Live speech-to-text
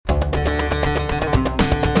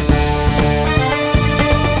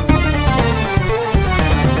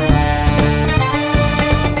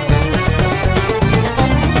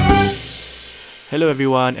Hello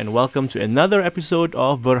everyone and welcome to another episode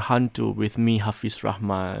of Berhantu with me Hafiz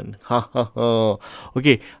Rahman.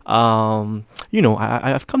 Okay,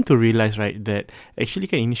 I've come to realize, right, that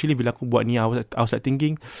actually kan initially bila aku buat ni I was like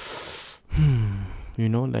thinking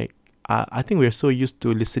I think we're so used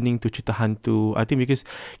to listening to cerita hantu. I think because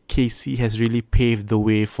KC has really paved the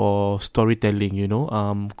way for storytelling,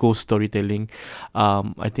 ghost storytelling.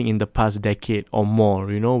 I think in the past decade or more,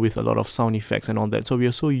 with a lot of sound effects and all that. So we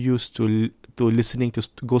are so used to listening to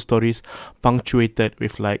ghost stories punctuated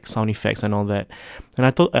with like sound effects and all that. And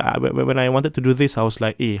I thought when I wanted to do this, I was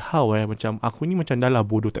like, how macam aku ni macam dah lah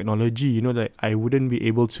bodoh technology, like I wouldn't be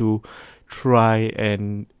able to try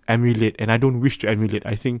and emulate, and I don't wish to emulate.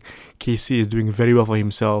 I think Casey is doing very well for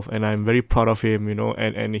himself, and I'm very proud of him,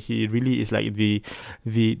 and he really is like the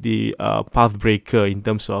path breaker in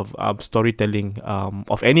terms of storytelling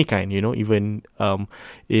of any kind, even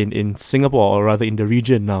in Singapore, or rather in the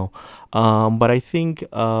region now. But I think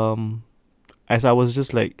as I was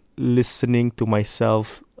just like listening to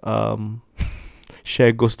myself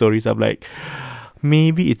share ghost stories, I'm like,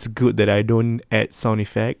 maybe it's good that I don't add sound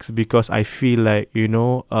effects, because I feel like,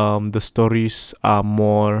 the stories are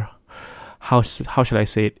more, how shall I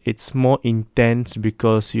say it? It's more intense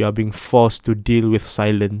because you are being forced to deal with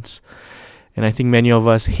silence. And I think many of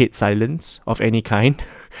us hate silence of any kind.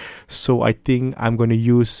 So I think I'm going to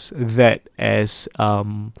use that as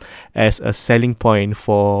a selling point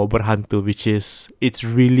for Berhantu, which is it's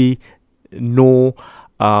really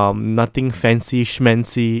nothing fancy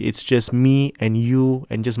schmancy. It's just me and you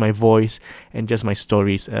and just my voice and just my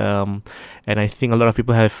stories. And I think a lot of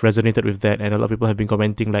people have resonated with that, and a lot of people have been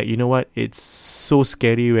commenting like, you know what, it's so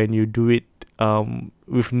scary when you do it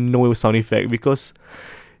with no sound effect, because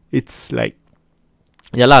it's like,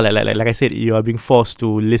 like I said, you are being forced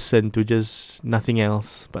to listen to just nothing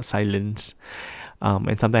else but silence.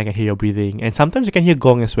 And sometimes I can hear your breathing, and sometimes you can hear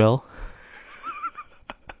gong as well.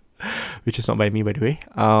 Which is not by me, by the way.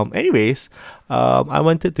 Anyways, I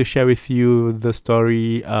wanted to share with you the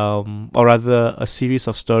story, or rather a series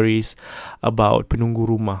of stories about Penunggu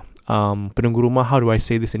Rumah. Penunggu Rumah, how do I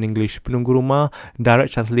say this in English? Penunggu Rumah,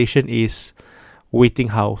 direct translation is waiting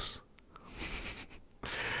house.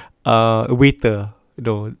 Waiter.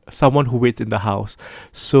 No, someone who waits in the house.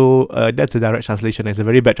 So that's a direct translation. It's a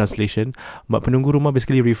very bad translation. But Penunggu Rumah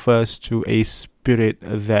basically refers to a spirit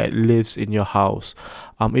that lives in your house.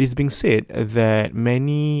 It is being said that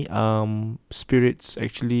many spirits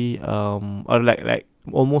actually, or like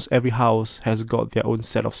almost every house has got their own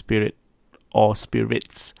set of spirit or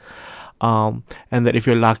spirits. And that if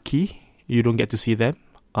you're lucky, you don't get to see them.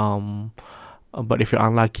 But if you're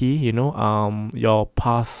unlucky, your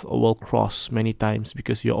path will cross many times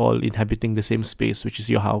because you're all inhabiting the same space, which is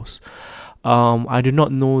your house. I do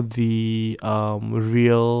not know the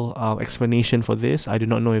real explanation for this. I do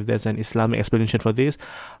not know if there's an Islamic explanation for this.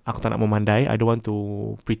 Aku tak nak memandai. I don't want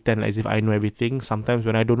to pretend as if I know everything. Sometimes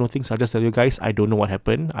when I don't know things, I'll just tell you guys, I don't know what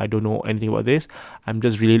happened. I don't know anything about this. I'm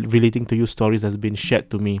just relating to you stories that's been shared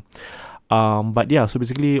to me. But yeah, so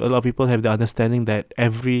basically a lot of people have the understanding that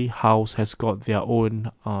every house has got their own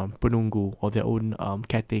penunggu, or their own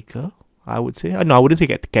caretaker, I would say. No, I wouldn't say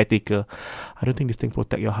caretaker. I don't think this thing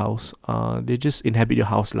protect your house. They just inhabit your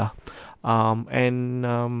house lah. So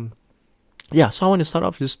I want to start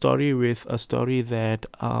off this story with a story that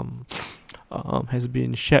has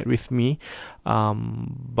been shared with me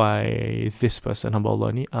by this person, hamba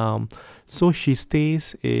Allah ni. So she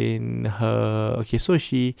stays in her... Okay, so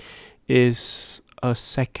she is a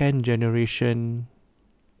second generation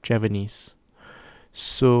Javanese.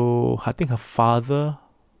 So I think her father...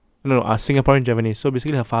 No, a Singaporean Javanese. So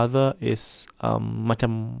basically her father is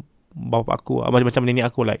macam bapa aku, macam nenek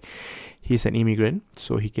aku, like he's an immigrant.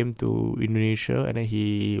 So he came to Indonesia and then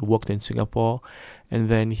he worked in Singapore, and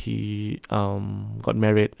then he got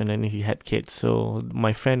married, and then he had kids. So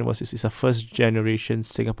my friend is a first generation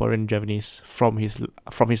Singaporean Javanese from his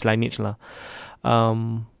lineage lah.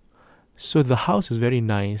 So the house is very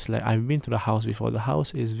nice. Like, I've been to the house before. The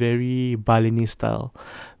house is very Balinese style,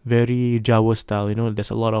 very Jawa style.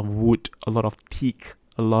 There's a lot of wood, a lot of teak,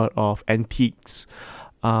 a lot of antiques.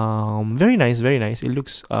 Very nice, very nice. It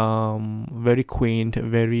looks very quaint,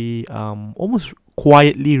 very almost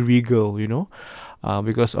quietly regal,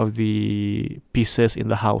 because of the pieces in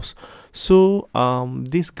the house. So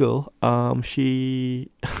this girl,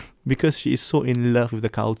 she because she is so in love with the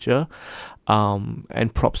culture,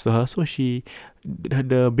 and props to her. So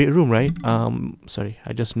the bedroom, right? Sorry,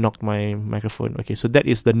 I just knocked my microphone. Okay, so that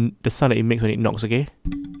is the sound that it makes when it knocks. Okay,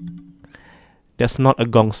 that's not a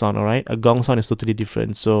gong sound. All right, a gong sound is totally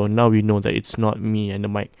different. So now we know that it's not me and the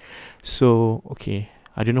mic. So okay,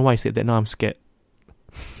 I don't know why I said that. Now I'm scared.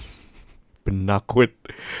 Penakut.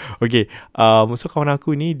 Okay, so kawan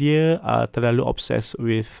aku ni dia terlalu obsessed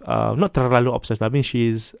with not terlalu obsessed. I mean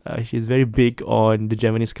she's very big on the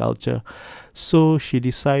Javanese culture. So she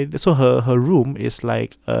decided. So her room is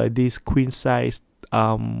like this queen size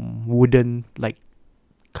wooden, like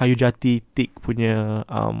kayu jati thick punya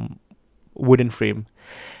wooden frame.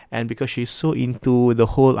 And because she's so into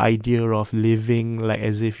the whole idea of living like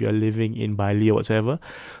as if you're living in Bali or whatsoever,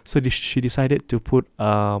 so she decided to put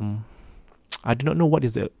I do not know what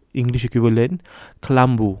is the English equivalent,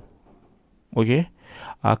 kelambu. Okay,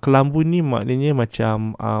 kelambu ni maknanya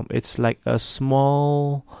macam it's like a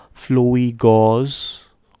small flowy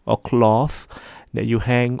gauze or cloth that you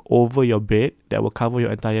hang over your bed that will cover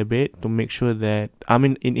your entire bed to make sure that, I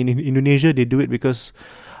mean, in Indonesia they do it because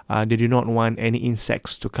they do not want any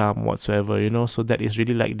insects to come whatsoever, you know. So that is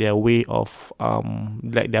really like their way of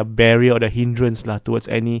like their barrier or the hindrance lah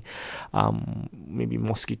towards any maybe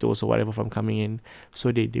mosquitoes or whatever from coming in.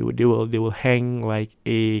 So they will hang like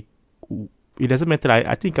a, it doesn't matter,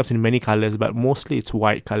 I think it comes in many colors, but mostly it's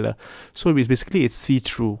white color. So it's basically it's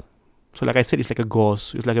see-through. So like I said, it's like a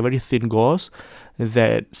gauze. It's like a very thin gauze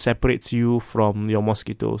that separates you from your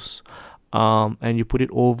mosquitoes. And you put it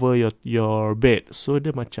over your bed. So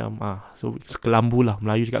dia macam so it's kelambu lah.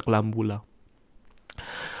 Melayu cakap kelambu lah.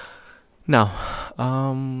 Now,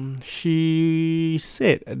 she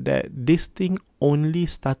said that this thing only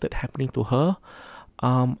started happening to her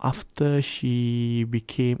after she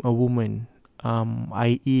became a woman,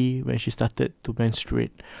 i.e. when she started to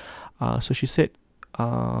menstruate. So she said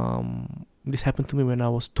this happened to me when I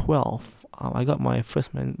was 12. I got my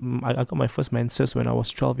first menses when I was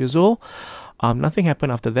 12 years old. Nothing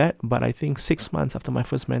happened after that, but I think 6 months after my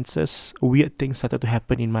first menses, weird things started to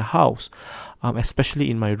happen in my house, especially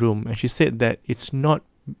in my room. And she said that it's not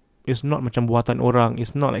macam buatan orang.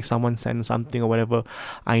 It's not like someone sent something or whatever.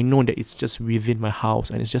 I know that it's just within my house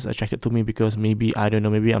and it's just attracted to me because maybe, I don't know,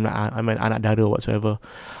 maybe I'm an anak dara or whatsoever.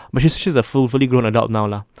 But she's a fully grown adult now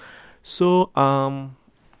lah. So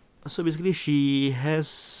basically she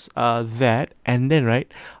has that, and then right,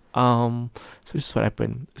 so this is what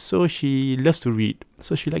happened. So she loves to read.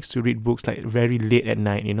 So she likes to read books like very late at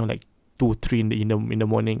night, you know, like 2-3 in the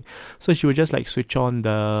morning. So she would just like switch on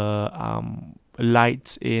the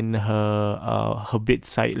lights in her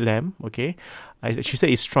bedside lamp. Okay, she said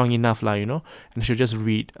it's strong enough lah, you know, and she'll just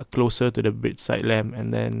read closer to the bedside lamp,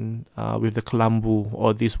 and then with the kelambu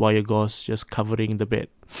or this wire gauze just covering the bed.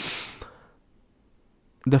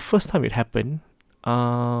 The first time it happened,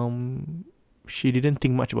 she didn't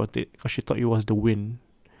think much about it because she thought it was the wind.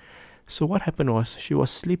 So what happened was she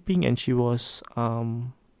was sleeping and she was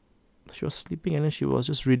sleeping and then she was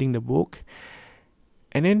just reading the book.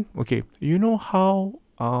 And then, okay, you know how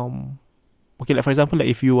okay, like for example, like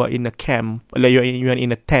if you are in a camp, like you are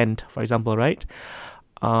in a tent, for example, right?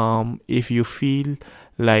 If you feel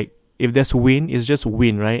like if there's wind, it's just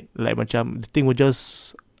wind, right? Like macam the thing will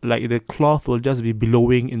just, like the cloth will just be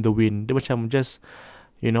blowing in the wind. Dia macam just,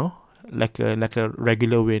 you know, like a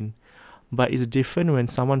regular wind. But it's different when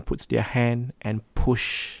someone puts their hand and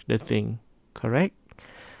push the thing, correct?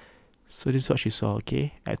 So this is what she saw,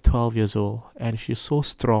 okay, at 12 years old. And she's so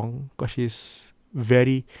strong because she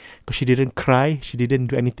didn't cry, she didn't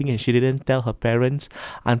do anything, and she didn't tell her parents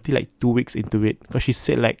until like 2 weeks into it. Because she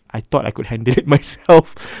said like, I thought I could handle it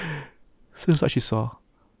myself. So this is what she saw.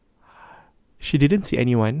 She didn't see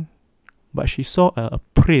anyone, but she saw a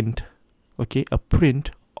print, okay, a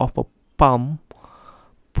print of a palm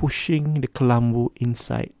pushing the kelambu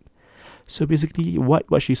inside. So basically, what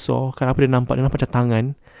she saw, kan apa dia nampak macam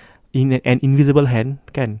tangan, in an invisible hand,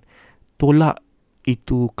 kan, tolak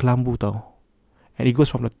itu kelambu tau. And it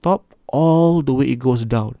goes from the top all the way it goes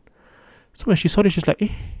down. So when she saw it, she's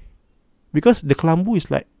like, because the kelambu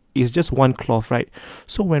is just one cloth, right?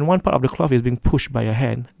 So when one part of the cloth is being pushed by a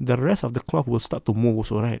hand, the rest of the cloth will start to move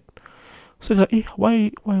also, right? So she's like,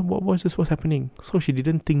 why, what is this, what's happening? So she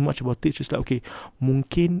didn't think much about it. She's like, okay,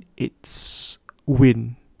 mungkin it's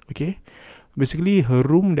wind, okay? Basically, her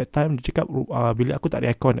room that time, dia cakap, bilik aku tak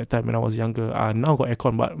ada aircon that time when I was younger. Now got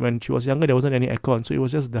aircon, but when she was younger, there wasn't any aircon. So it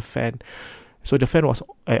was just the fan. So the fan was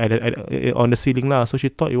on the ceiling lah. So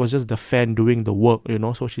she thought it was just the fan doing the work, you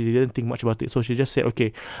know. So she didn't think much about it. So she just said,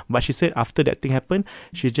 okay. But she said after that thing happened,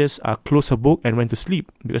 she just closed her book and went to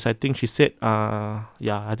sleep. Because I think she said,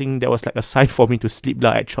 I think that was like a sign for me to sleep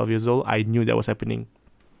lah at 12 years old. I knew that was happening.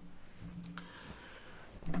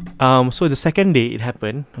 So the second day it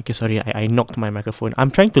happened. Okay, sorry, I knocked my microphone.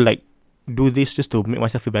 I'm trying to like do this just to make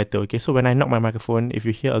myself feel better, okay? So when I knock my microphone, if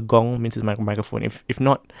you hear a gong, means it's my microphone. If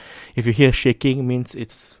not, if you hear shaking, means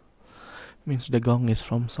it's Means the gong is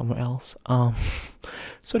from somewhere else.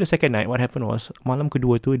 So the second night, what happened was, malam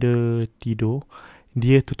kedua tu dia tidur,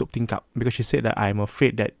 dia tutup tingkap because she said that I'm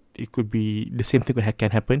afraid that it could be the same thing can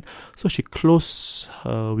happen. So she closed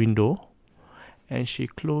her window and she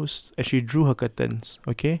drew her curtains,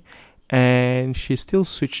 okay? And she still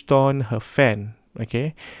switched on her fan,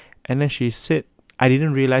 okay? And then she said, I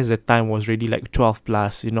didn't realize the time was already like 12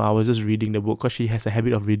 plus. I was just reading the book because she has a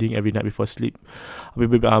habit of reading every night before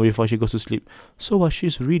before she goes to sleep. So while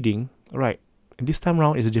she's reading, right, this time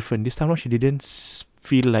round is different. This time round she didn't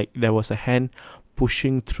feel like there was a hand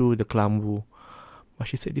pushing through the kelambu. But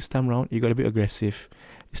she said this time round it got a bit aggressive.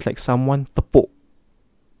 It's like someone tepuk.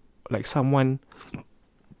 Like someone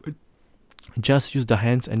just used the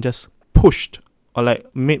hands and just pushed, or like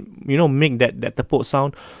make that tepuk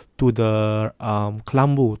sound to the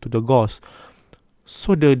kelambu, to the gauze.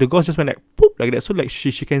 So the gauze just went like poop like that. So like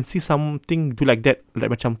she can see something do like that,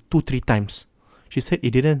 like macam 2-3 times. She said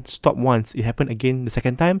it didn't stop once. It happened again the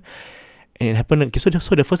second time, and it happened. Okay, so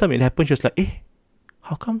the first time it happened, she was like,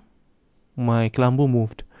 how come my kelambu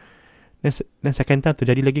moved? Then second time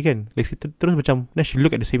terjadi lagi kan. Like terus macam, then she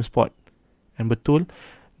look at the same spot, and betul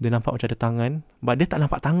dia nampak macam ada tangan, but dia tak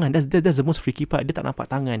nampak tangan. That's the most freaky part. Dia tak nampak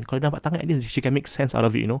tangan. Kalau dia nampak tangan, at least she can make sense out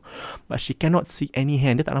of it, But she cannot see any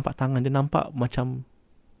hand. Dia tak nampak tangan. Dia nampak macam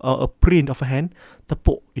a print of a hand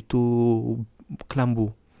tepuk itu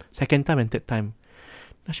kelambu. Second time and third time.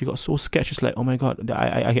 Now she got so scared. She's like, oh my god,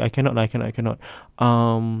 I cannot. I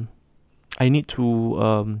need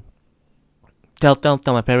to tell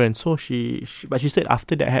my parents. So but she said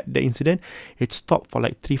after the incident, it stopped for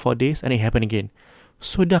like 3-4 days and it happened again.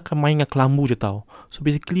 So dia akan main dengan kelambu je tau. So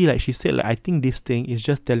basically like she said, like I think this thing is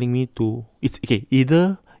just telling me to, it's okay,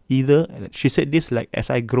 either she said this like as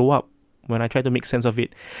I grow up, when I try to make sense of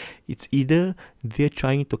it, it's either they're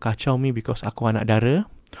trying to kacau me because aku anak dara,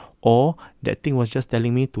 or that thing was just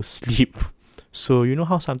telling me to sleep. So you know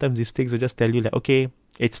how sometimes these things will just tell you like, okay,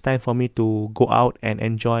 it's time for me to go out and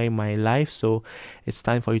enjoy my life, so it's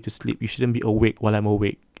time for you to sleep. You shouldn't be awake while I'm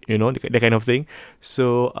awake, that kind of thing.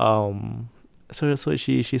 So So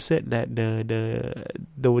she said that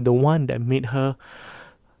the one that made her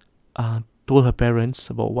told her parents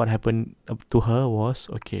about what happened to her was,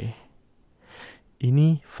 okay,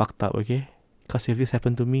 ini fucked up, okay? Because if this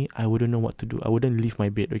happened to me, I wouldn't know what to do. I wouldn't leave my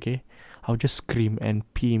bed, okay? I would just scream and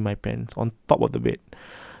pee in my pants on top of the bed.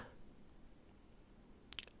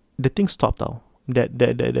 The thing stopped tau. That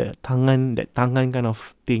tangan kind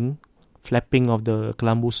of thing, flapping of the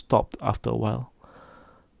kelambu stopped after a while.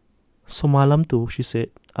 So malam tu, she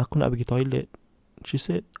said, aku nak pergi toilet. She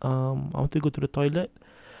said, I want to go to the toilet.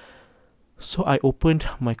 So I opened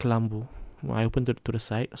my kelambu. I opened to the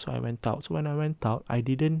side. So I went out. So when I went out, I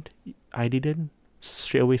didn't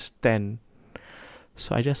straight away stand.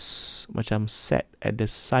 So I just macam sat at the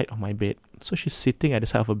side of my bed. So she's sitting at the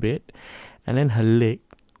side of her bed, and then her leg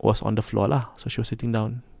was on the floor lah. So she was sitting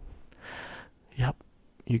down. Yup,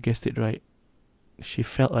 you guessed it right. She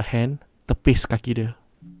felt a hand tepis kaki dia.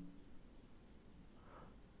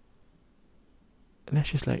 And then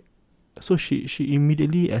she's like, so she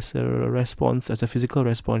immediately as a physical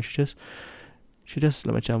response, she just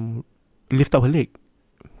like macam lift up her leg.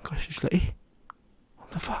 Cause she's like,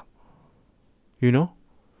 what the fuck?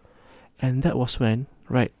 And that was when,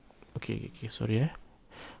 right, okay, sorry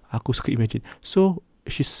aku suka imagine. So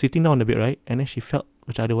she's sitting down on the bed, right, and then she felt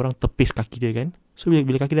macam ada orang tepis kaki dia kan. So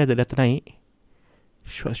bila kaki dia dah ternaik,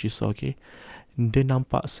 what she saw, okay, dia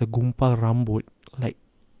nampak segumpal rambut, like,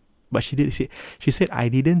 but she said I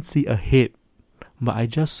didn't see a head, but I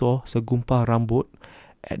just saw segumpal rambut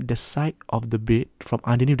at the side of the bed, from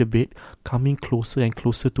underneath the bed, coming closer and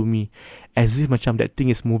closer to me, as if macam that thing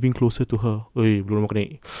is moving closer to her. Belum nak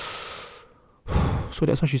naik. So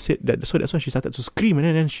that's when she said that. So that's when she started to scream, and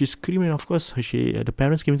then she screamed, and of course the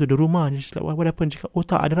parents came into the rumah, and she's like, what happened? Cakap, oh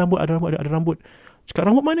tak, ada rambut. Cakap,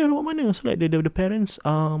 rambut mana? So like the parents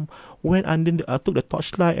went under took the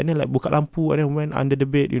torchlight and then like buka lampu and then went under the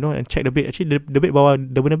bed, and checked the bed. Actually the bed bawah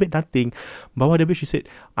the bed nothing. Bawah the bed, she said,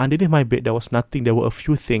 underneath my bed there was nothing. There were a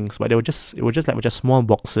few things, but it was just like just small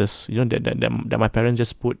boxes, that my parents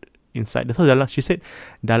just put inside. So she said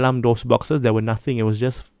dalam those boxes there were nothing. It was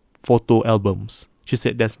just photo albums. She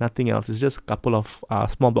said there's nothing else. It's just a couple of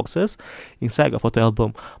small boxes inside a photo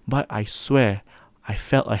album. But I swear I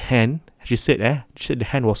felt a hand. She said the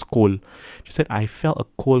hand was cold. She said I felt a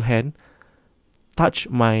cold hand touch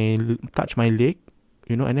my leg,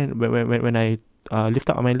 and then when I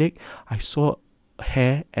lift up my leg, I saw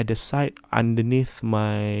hair at the side underneath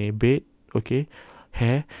my bed, okay,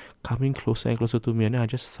 hair coming closer and closer to me, and then I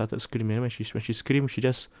just started screaming. And when she screamed, she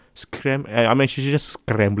just screamed. She just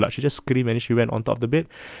screamed. She just screamed, and then she went on top of the bed,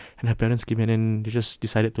 and her parents came in, and they just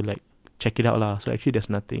decided to like check it out lah. So actually, there's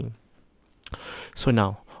nothing. So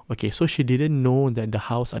now, okay, so she didn't know that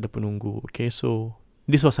the house ada penunggu. Okay, so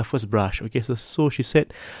this was her first brush. Okay, so she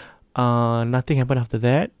said, nothing happened after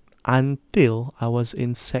that until I was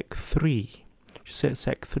in Sec 3. She said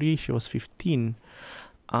Sec 3, she was 15.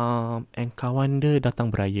 And kawan dia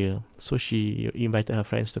datang beraya. So she invited her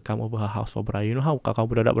friends to come over her house for beraya. You know how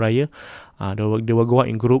kawan budak beraya? They will go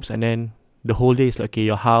out in groups, and then the whole day is like, okay,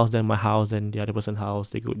 your house, then my house, then the other person's house.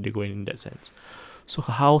 They go in that sense. So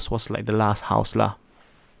her house was like the last house lah.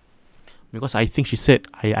 Because I think she said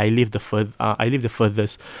I live the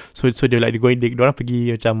furthest. So they like they orang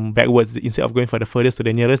pergi macam backwards. Instead of going for the furthest to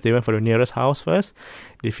the nearest, they went for the nearest house first.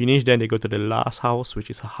 They finish, then they go to the last house, which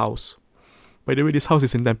is her house. By the way, this house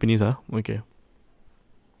is in Tampines, okay.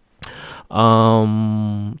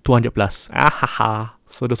 200 plus.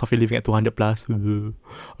 So those of you living at 200 plus.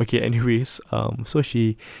 Okay, anyways, so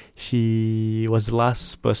she was the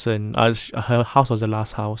last person. Her house was the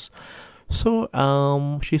last house. So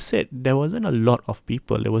she said there wasn't a lot of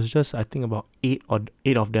people. There was just, I think, about eight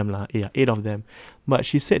of them lah. Yeah, 8 of them. But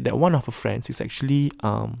she said that one of her friends is actually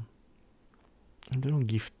I don't know,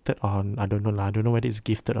 gifted or I don't know lah. I don't know whether it's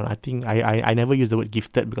gifted or not. I think I never use the word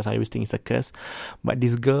gifted because I always think it's a curse. But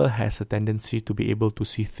this girl has a tendency to be able to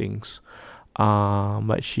see things.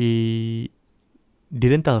 But she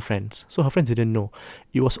didn't tell her friends. So her friends didn't know.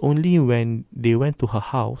 It was only when they went to her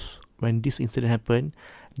house, when this incident happened,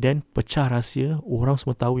 then pecah rahsia, orang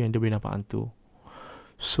semua tahu yang dia boleh nampak hantu.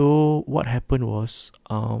 So what happened was,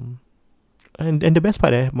 and the best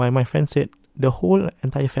part my friend said the whole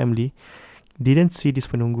entire family didn't see this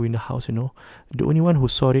penunggu in the house, you know. The only one who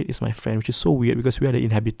saw it is my friend, which is so weird because we are the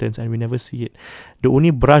inhabitants and we never see it. The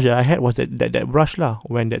only brush that I had was that brush lah,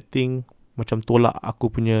 when that thing macam tolak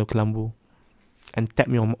aku punya kelambu and tap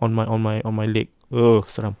me on my leg.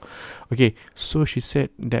 Seram. Okay, so she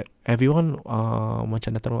said that everyone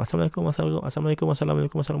macam datang rumah, Assalamualaikum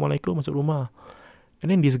masuk rumah.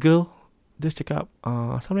 And then this girl just cakap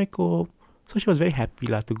Assalamualaikum. So she was very happy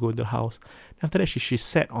lah to go to the house. And after that she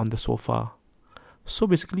sat on the sofa. So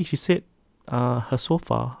basically she said her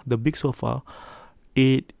sofa, the big sofa,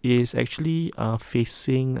 it is actually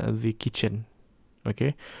facing the kitchen.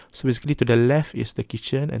 Okay, so basically to the left is the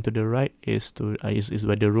kitchen and to the right is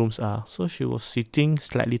where the rooms are. So she was sitting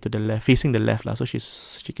slightly to the left, facing the left lah. So she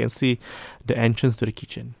can see the entrance to the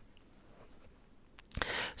kitchen.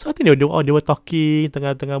 So I think they were talking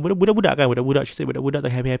tengah-tengah budak-budak. She said budak-budak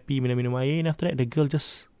tengah happy minum air. And after that the girl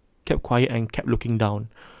just kept quiet and kept looking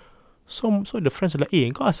down. So the friends were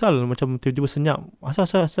like, kau asal macam tiba-tiba senyap, asal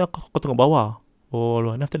kau tengok bawah.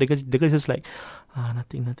 And after the girl just like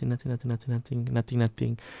nothing. Tak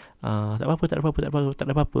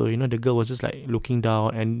apa. You know, the girl was just like looking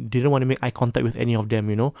down and didn't want to make eye contact with any of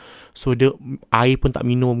them, you know. So the air pun tak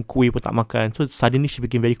minum, kuih pun tak makan. So suddenly she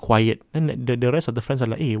became very quiet. And the rest of the friends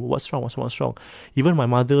are like, what's wrong? Even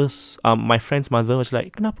my friend's mother was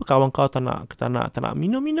like, kenapa kawan kau tak nak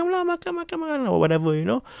minum lah, makan or whatever, you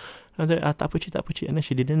know. And then tak apa cik. And then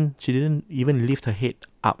she didn't even lift her head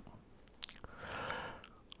up.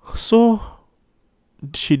 So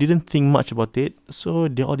she didn't think much about it. So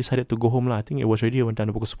they all decided to go home lah. I think it was already around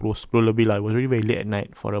pukul 10 lebih lah. It was already very late at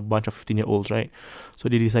night for a bunch of 15-year-olds, right? So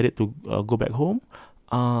they decided to go back home.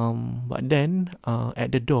 But then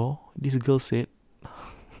at the door, this girl said,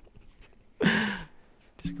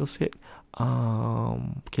 okay,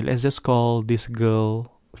 let's just call this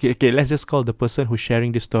girl. Okay, let's just call the person who's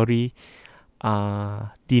sharing this story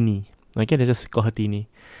Tini. Okay, let's just call her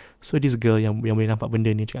Tini. So this girl yang boleh nampak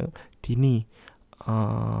benda ni cakap, Tini,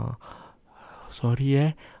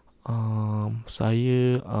 sorry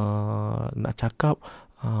saya nak cakap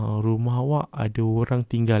rumah awak ada orang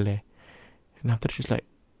tinggal And after she's like,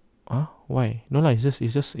 why? No lah, it's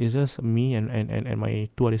just me and my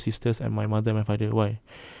 2 other sisters and my mother and my father. Why?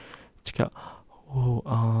 Cakap,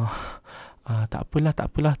 tak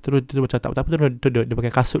apalah. Terus macam tak apa, dia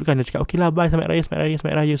pakai kasut kan. Dia cakap, okay lah, bye, selamat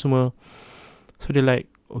raya semua. So they're like,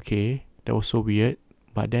 okay, that was so weird.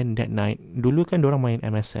 But then that night, dulu kan diorang main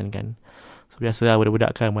MSN kan. So biasa lah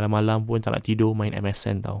budak-budak kan, malam-malam pun tak nak tidur, main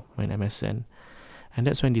MSN. And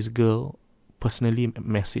that's when this girl personally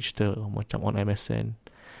messaged her macam on MSN.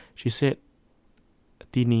 She said,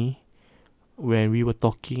 Tini, when we were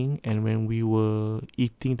talking and when we were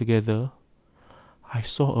eating together, I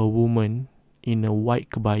saw a woman in a white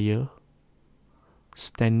kebaya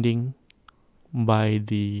standing by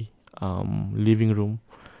the living room.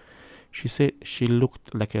 She said she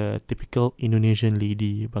looked like a typical Indonesian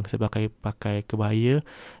lady, bangsa pakai kebaya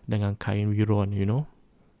dengan kain wiron, you know.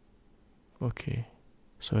 Okay,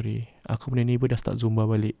 sorry, aku punya neighbour dah start zumba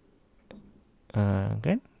balik.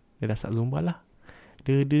 Kan? Dia dah start zumba lah.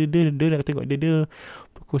 Dia nak tengok dia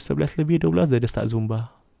pukul 11 lebih 12 dia dah start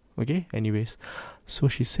zumba. Okay, anyways,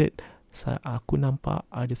 so she said aku nampak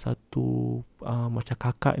ada satu macam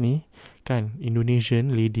kakak ni kan,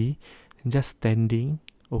 Indonesian lady, just standing,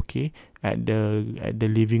 okay, at the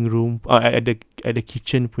living room, at the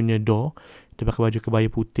kitchen punya door. Dia pakai baju kebaya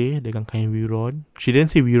putih dengan kain wiron. She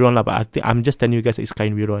didn't say wiron lah, but I'm just telling you guys it's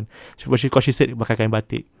kain wiron. She said pakai kain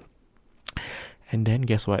batik. And then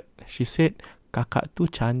guess what? She said kakak tu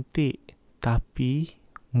cantik, tapi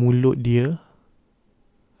mulut dia,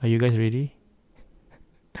 are you guys ready?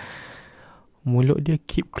 Mulut dia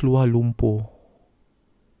keep keluar lumpur.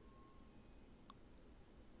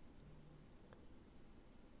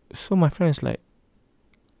 So my friend is like,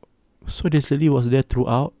 so this lady was there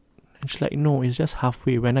throughout? And she's like, no, it's just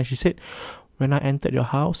halfway. She said, when I entered your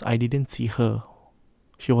house, I didn't see her.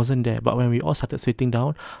 She wasn't there. But when we all started sitting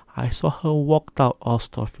down, I saw her walked out.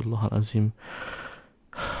 Astaghfirullahalazim.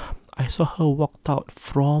 I saw her walked out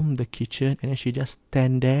from the kitchen, and then she just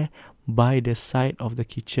stand there by the side of the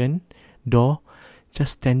kitchen door,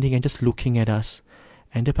 just standing and just looking at us.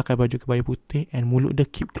 And dia pakai baju kebaya putih, and mulut dia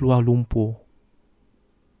keep keluar lumpur.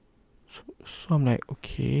 So I'm like,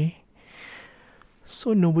 okay.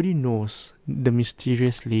 So nobody knows the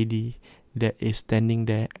mysterious lady that is standing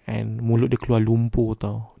there and mulut dia keluar lumpur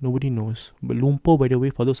tau. Nobody knows. But lumpur, by the way,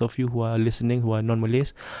 for those of you who are listening who are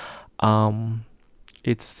non-Malays,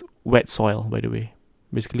 it's wet soil, by the way.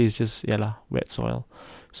 Basically it's just wet soil.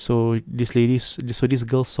 So this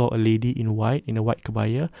girl saw a lady in a white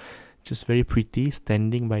kebaya, just very pretty,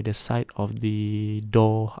 standing by the side of the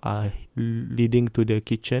door leading to the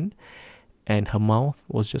kitchen, and her mouth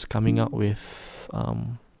was just coming out with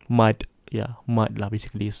mud. Mud lah,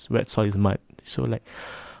 basically. Wet soil is mud. So like,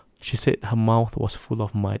 she said her mouth was full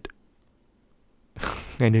of mud.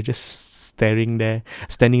 And they're just standing there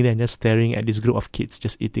and just staring at this group of kids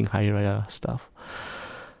just eating Hari Raya stuff.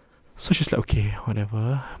 So she's like, okay,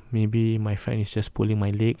 whatever. Maybe my friend is just pulling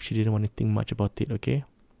my leg. She didn't want to think much about it, okay?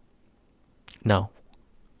 Now,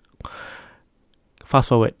 fast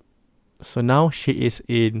forward. So now she is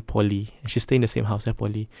in poly. She's staying in the same house at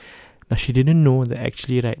poly. Now she didn't know that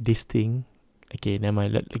actually, right, this thing, okay, never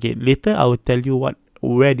mind. Okay, later I will tell you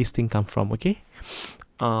where this thing come from, okay?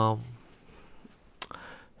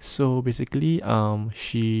 So basically,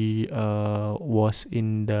 she was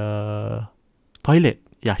in the toilet.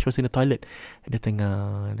 Yeah, she was in the toilet. Dia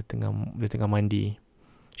tengah mandi.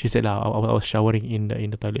 She said I was showering in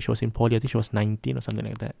the toilet. She was in poly. I think she was 19 or something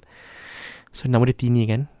like that. So nama dia Tini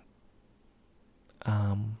kan.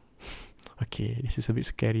 Okay, this is a bit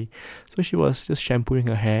scary. So she was just shampooing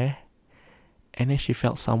her hair, and then she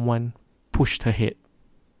felt someone pushed her head.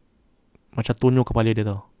 Macam tunjuk kepala dia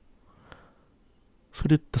tau. So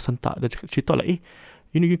dia tersentak. She thought like,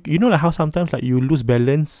 you know like how sometimes like you lose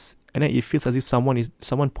balance, and then it feels as if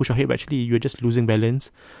someone push your head, but actually you're just losing balance.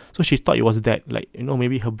 So she thought it was that, like,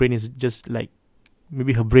 maybe her brain is just like,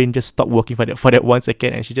 maybe her brain just stopped working for that 1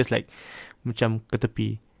 second, and she just like macam ke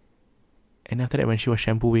tepi. And after that, when she was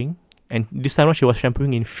shampooing, and this time she was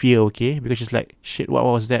shampooing in fear, okay, because she's like, shit, what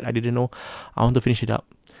was that? I didn't know. I want to finish it up.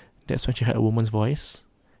 That's when she heard a woman's voice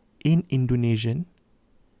in Indonesian,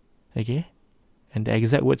 okay, and the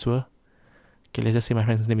exact words were, okay, let's just say my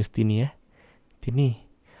friend's name is Tini. Tini,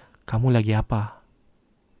 kamu lagi apa?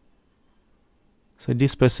 So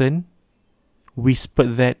this person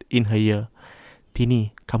whispered that in her ear.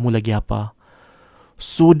 Tini, kamu lagi apa?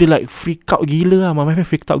 So they like freak out gila lah. My friend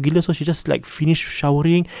freaked out gila. So she just like finished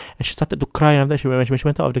showering and she started to cry. And after when she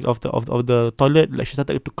went out of the toilet, like she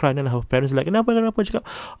started to cry. And then her parents were like, kenapa? Cakap,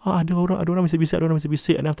 ada orang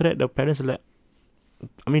bisik. And after that, the parents were like,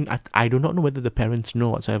 I mean, I do not know whether the parents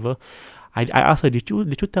know whatsoever. I asked her, did you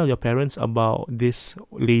tell your parents about this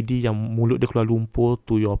lady yang mulut dia keluar lumpur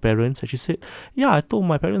to your parents? And she said, yeah, I told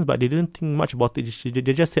my parents, but they didn't think much about it. They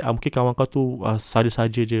just said, okay, kawan kau tu saja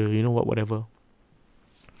je, whatever.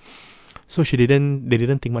 So they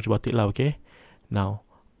didn't think much about it lah, okay? Now,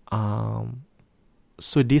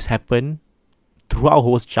 so this happened throughout her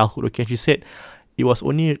whole childhood, okay? She said, it was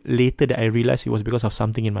only later that I realized it was because of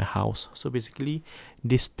something in my house. So basically,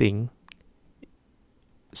 this thing,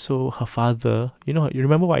 so her father, you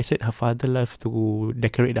remember what I said? Her father loved to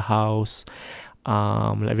decorate the house,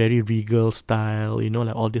 like very regal style,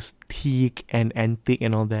 like all this teak and antique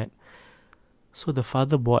and all that. So the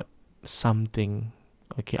father bought something,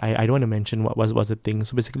 Okay, I don't want to mention what was the thing.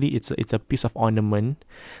 So basically, it's a piece of ornament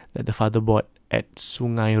that the father bought at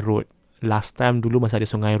Sungai Road. Last time dulu masa ada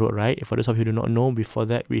Sungai Road, right? For those of you who do not know, before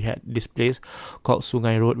that we had this place called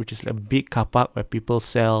Sungai Road, which is like a big car park where people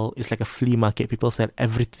sell. It's like a flea market. People sell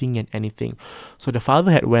everything and anything. So the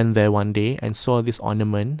father had went there one day and saw this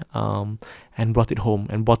ornament, and brought it home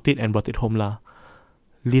and bought it home lah.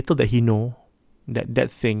 Little that he know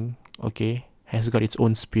that thing, okay, has got its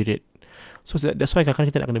own spirit. So that's why kadang-kadang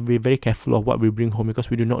kita nak kena be very careful of what we bring home, because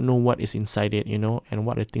we do not know what is inside it, you know, and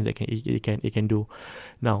what are the things that it can do.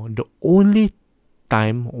 Now, the only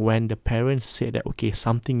time when the parents said that okay,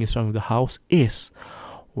 something is wrong with the house is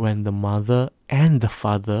when the mother and the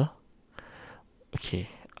father, okay,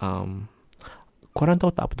 korang tahu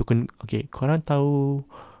tak apa tu? Okay, korang tahu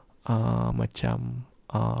macam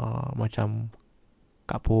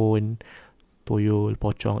kapun, toyol,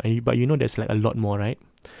 pocong, but you know there's like a lot more, right?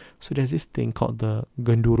 So there's this thing called the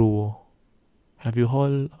genderuwo. Have you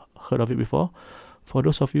all heard of it before? For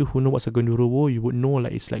those of you who know what's a genderuwo, you would know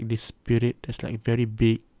like it's like this spirit that's like very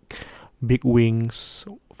big wings,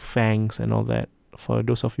 fangs and all that. For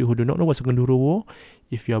those of you who do not know what's a genderuwo,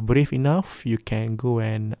 if you are brave enough, you can go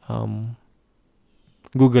and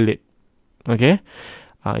Google it. Okay?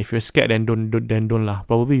 If you're scared, then don't lah.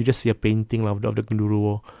 Probably you just see a painting of the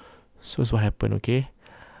genderuwo. So that's what happened, okay?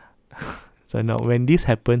 So now when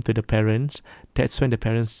this happened to the parents, that's when the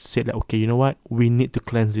parents said like, okay, you know what? We need to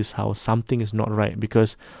cleanse this house. Something is not right,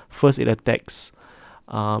 because first it attacks.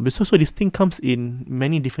 So this thing comes in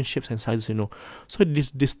many different shapes and sizes, you know. So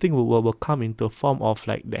this thing will come into a form of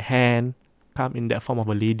like the hand, come in that form of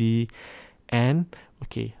a lady, and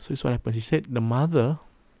okay. So this is what happens. He said the mother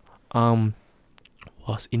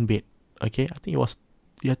was in bed. Okay, I think it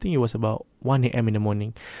was about 1 a.m. in the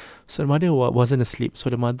morning. So the mother wasn't asleep. So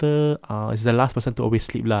the mother is the last person to always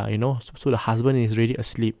sleep lah, you know. So the husband is already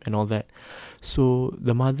asleep and all that. So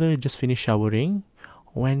the mother just finished showering,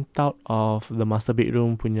 went out of the master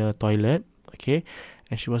bedroom punya toilet, okay,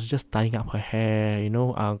 and she was just tying up her hair, you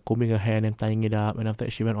know, combing her hair and then tying it up, and after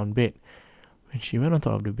that she went on bed. When she went on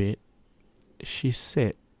top of the bed,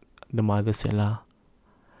 the mother said lah,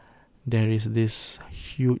 there is this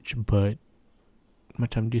huge bird,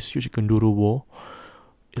 macam this huge genderuwo.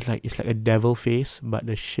 It's like a devil face, but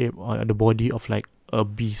the shape or the body of like a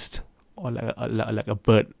beast or like a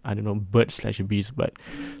bird. I don't know, bird/beast. But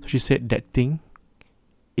so she said that thing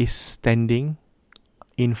is standing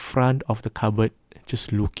in front of the cupboard,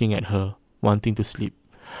 just looking at her, wanting to sleep.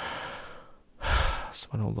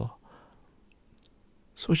 Subhanallah.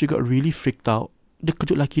 So she got really freaked out. Dia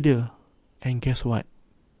kejut laki dia, and guess what?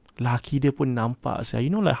 Laki dia pun nampak. You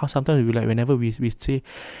know, like how sometimes we like whenever we say,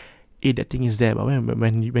 hey, that thing is there, but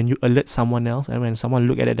when you alert someone else and when someone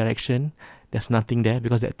look at that direction, there's nothing there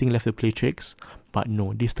because that thing left to play tricks. But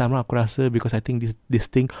no, this time around aku rasa, because I think this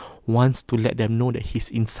thing wants to let them know that he's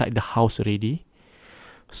inside the house already.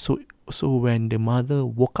 So when the mother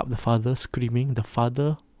woke up the father screaming, the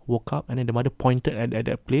father woke up, and then the mother pointed at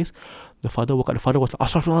that place. The father woke up. The father was like,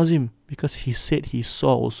 Astaghfirullahalazim, because he said he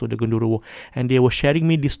saw also the genderuwo. And they were sharing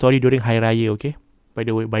me this story during Hari Raya, okay? By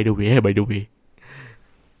the way.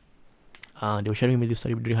 They were sharing me this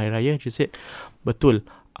story during Hari Raya. She said, betul,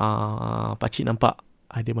 pakcik nampak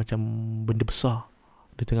ada macam benda besar.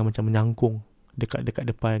 Dia tengah macam menyangkung dekat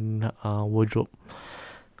depan wardrobe.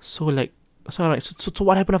 So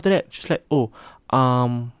what happened after that? She's like,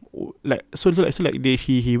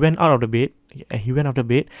 he went out of the bed,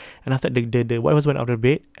 and after the wife was went out of the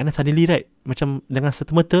bed, and then suddenly, right, macam dengan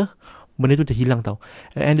serta-merta benda tu terhilang tau.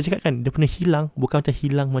 And dia cakap kan, dia pernah hilang, bukan macam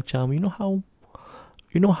hilang macam, you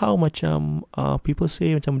know how macam people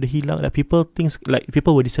say macam dia hilang, like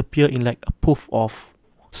people will disappear in like a puff of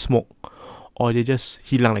smoke, or they just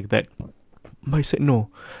hilang like that. But he said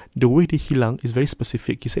no, the way they hilang is very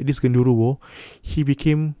specific. He said this genderuwo, he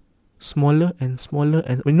became smaller and smaller,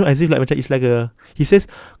 and you know, as if like macam it's like he says,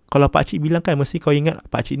 kalau pakcik bilang kan, mesti kau ingat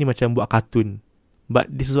pakcik ni macam buat kartun.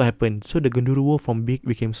 But this is what happened. So the genderuwo from big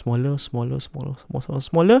became smaller, and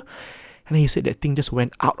then he said that thing just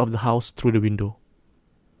went out of the house through the window.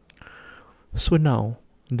 So now,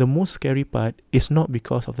 the most scary part is not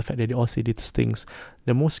because of the fact that they all say these things.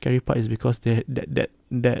 The most scary part is because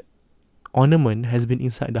that ornament has been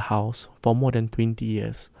inside the house for more than 20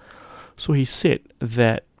 years. So he said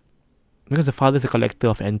that because the father is a collector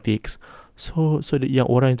of antiques, so the yang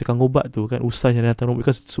orang yang tukang ubat tu kan, ustaz yang datang,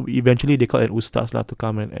 because so eventually they call it ustaz lah to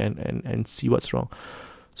come and see what's wrong.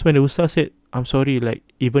 So when the ustaz said, I'm sorry, like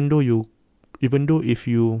even though if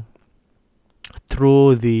you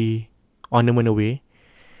throw the ornament away,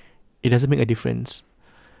 it doesn't make a difference,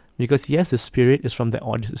 Because yes, the spirit is from the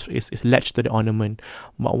is latched to the ornament.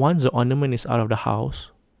 But once the ornament is out of the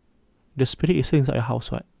house, the spirit is still inside the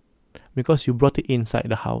house, what? Because you brought it inside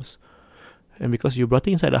the house. And because you brought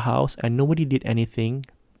it inside the house and nobody did anything,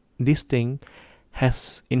 this thing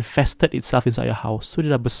has infested itself inside your house. So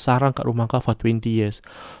dia dah bersarang kat rumah kau for 20 years.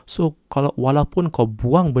 So walaupun kau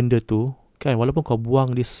buang benda tu, kan, walaupun kau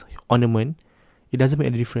buang this ornament, it doesn't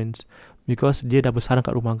make any difference. Because dia dah bersarang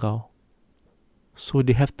kat rumah kau. So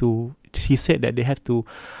they have to, he said that they have to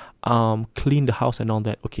clean the house and all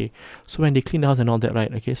that. Okay, so when they clean the house and all that,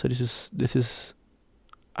 right? Okay, so this is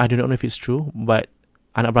I do not know if it's true, but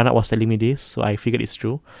anak beranak was telling me this, so I figured it's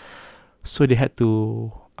true. So they had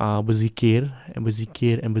to berzikir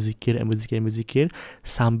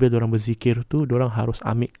sambil dorang berzikir tu, dorang harus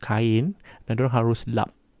ambil kain dan dorang harus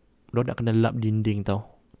lap. Dorang nak kena lap dinding tau.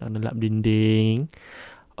 Nak kena lap dinding.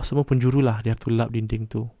 Semua penjuru lah, they have to lap dinding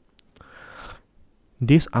tu.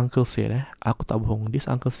 This uncle said, aku tak bohong, this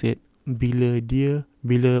uncle said, bila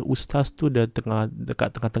ustaz tu dah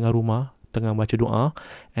dekat tengah-tengah rumah, tengah baca doa,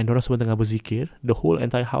 and dorang semua tengah berzikir, the whole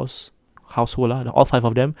entire household lah, all 5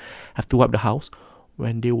 of them have to wipe the house.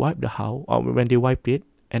 When they wipe the house, when they wipe it,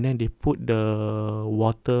 and then they put the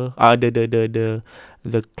water, the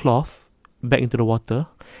cloth back into the water,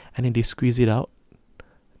 and then they squeeze it out,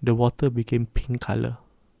 the water became pink color.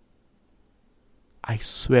 I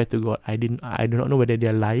swear to God, I do not know whether they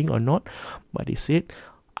are lying or not, but they said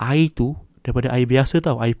air tu daripada air biasa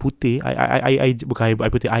tau, air putih, bukan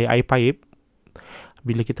air putih, air pipe.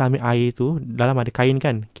 Bila kita ambil air tu, dalam ada kain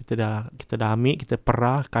kan, kita dah ambil, kita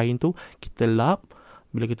perah kain tu, kita lap.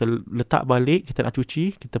 Bila kita letak balik, kita nak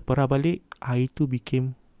cuci, kita perah balik, air tu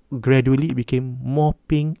gradually became more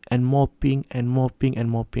pink and more pink and more pink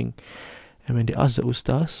and more pink. And when they asked the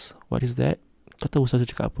ustaz, what is that? Kata ustaz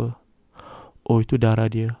tu cakap apa? Oh, itu darah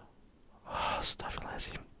dia.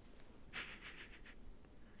 Astaghfirullahaladzim.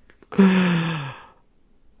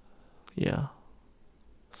 Yeah.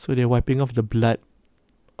 So they're wiping off the blood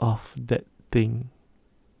of that thing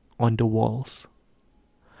on the walls.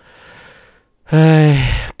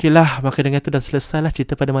 Okay lah, maka dengan itu dah selesai lah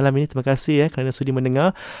cerita pada malam ini. Terima kasih kerana sudi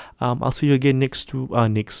mendengar. I'll see you again next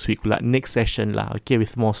week pula, next session lah. Okay,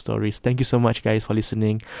 with more stories. Thank you so much guys for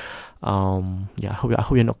listening. I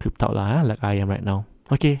hope you're not creeped out lah, like I am right now.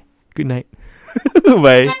 Okay, good night.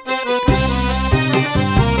 Bye.